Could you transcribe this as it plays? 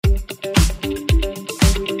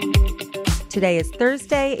Today is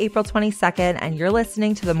Thursday, April 22nd, and you're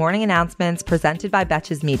listening to the morning announcements presented by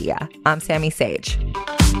Betches Media. I'm Sammy Sage.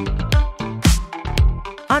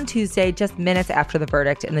 On Tuesday, just minutes after the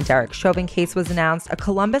verdict in the Derek Chauvin case was announced, a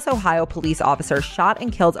Columbus, Ohio police officer shot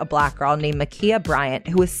and killed a black girl named Ma'Khia Bryant,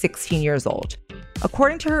 who was 16 years old.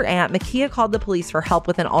 According to her aunt, Ma'Khia called the police for help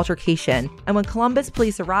with an altercation, and when Columbus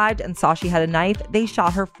police arrived and saw she had a knife, they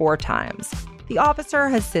shot her 4 times. The officer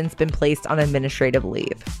has since been placed on administrative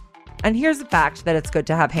leave. And here's a fact that it's good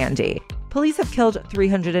to have handy. Police have killed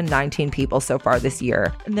 319 people so far this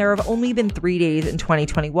year, and there have only been 3 days in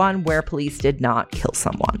 2021 where police did not kill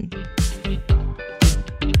someone.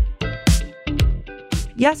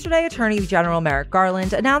 Yesterday, Attorney General Merrick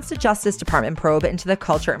Garland announced a Justice Department probe into the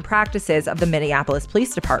culture and practices of the Minneapolis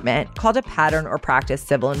Police Department called a Pattern or Practice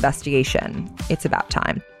Civil Investigation. It's about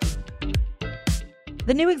time.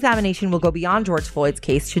 The new examination will go beyond George Floyd's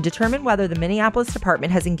case to determine whether the Minneapolis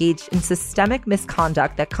Department has engaged in systemic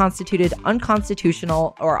misconduct that constituted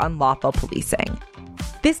unconstitutional or unlawful policing.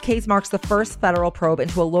 This case marks the first federal probe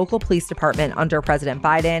into a local police department under President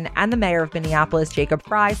Biden, and the mayor of Minneapolis, Jacob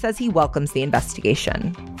Frey, says he welcomes the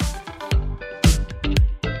investigation.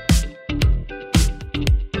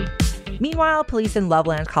 Meanwhile, police in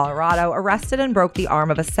Loveland, Colorado, arrested and broke the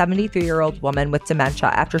arm of a 73-year-old woman with dementia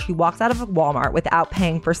after she walked out of a Walmart without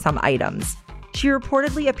paying for some items. She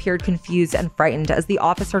reportedly appeared confused and frightened as the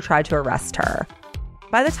officer tried to arrest her.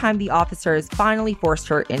 By the time the officers finally forced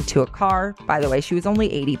her into a car, by the way, she was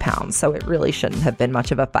only 80 pounds, so it really shouldn't have been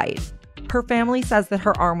much of a fight. Her family says that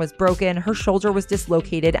her arm was broken, her shoulder was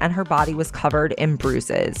dislocated, and her body was covered in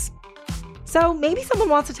bruises. So maybe someone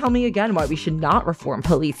wants to tell me again why we should not reform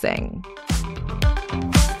policing.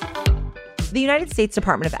 The United States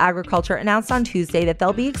Department of Agriculture announced on Tuesday that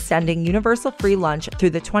they'll be extending universal free lunch through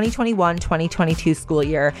the 2021-2022 school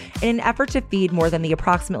year in an effort to feed more than the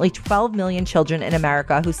approximately 12 million children in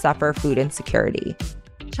America who suffer food insecurity.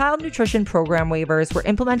 Child nutrition program waivers were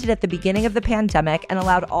implemented at the beginning of the pandemic and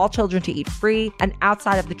allowed all children to eat free and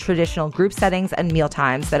outside of the traditional group settings and meal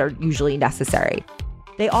times that are usually necessary.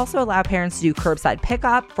 They also allow parents to do curbside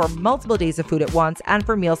pickup for multiple days of food at once and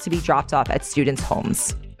for meals to be dropped off at students'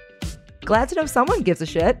 homes. Glad to know someone gives a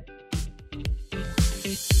shit.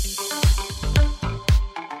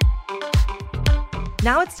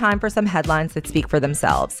 Now it's time for some headlines that speak for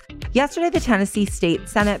themselves. Yesterday, the Tennessee State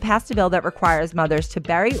Senate passed a bill that requires mothers to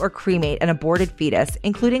bury or cremate an aborted fetus,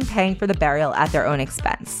 including paying for the burial at their own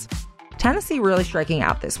expense. Tennessee really striking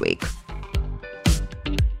out this week.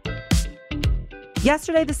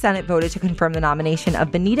 Yesterday, the Senate voted to confirm the nomination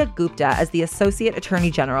of Vanita Gupta as the Associate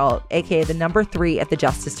Attorney General, aka the number 3 at the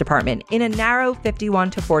Justice Department, in a narrow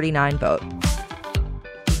 51-49 vote.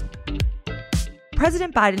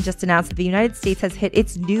 President Biden just announced that the United States has hit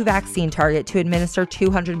its new vaccine target to administer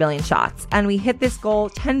 200 million shots, and we hit this goal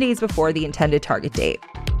 10 days before the intended target date.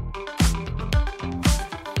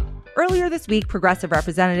 Earlier this week, Progressive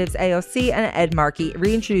Representatives AOC and Ed Markey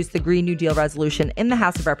reintroduced the Green New Deal resolution in the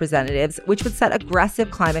House of Representatives, which would set aggressive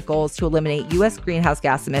climate goals to eliminate U.S. greenhouse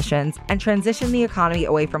gas emissions and transition the economy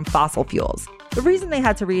away from fossil fuels. The reason they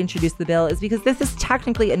had to reintroduce the bill is because this is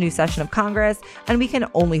technically a new session of Congress, and we can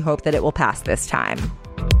only hope that it will pass this time.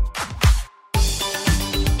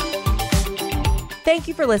 Thank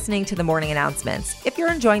you for listening to the morning announcements. If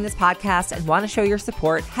you're enjoying this podcast and want to show your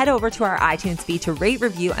support, head over to our iTunes feed to rate,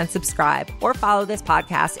 review, and subscribe, or follow this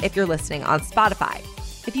podcast if you're listening on Spotify.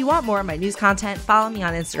 If you want more of my news content, follow me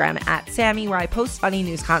on Instagram at Sammy, where I post funny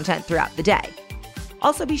news content throughout the day.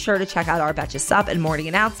 Also, be sure to check out our Betches Sup and morning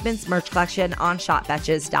announcements merch collection on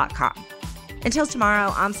shopbetches.com. Until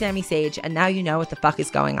tomorrow, I'm Sammy Sage, and now you know what the fuck is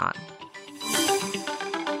going on.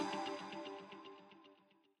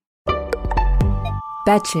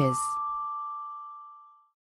 Betches.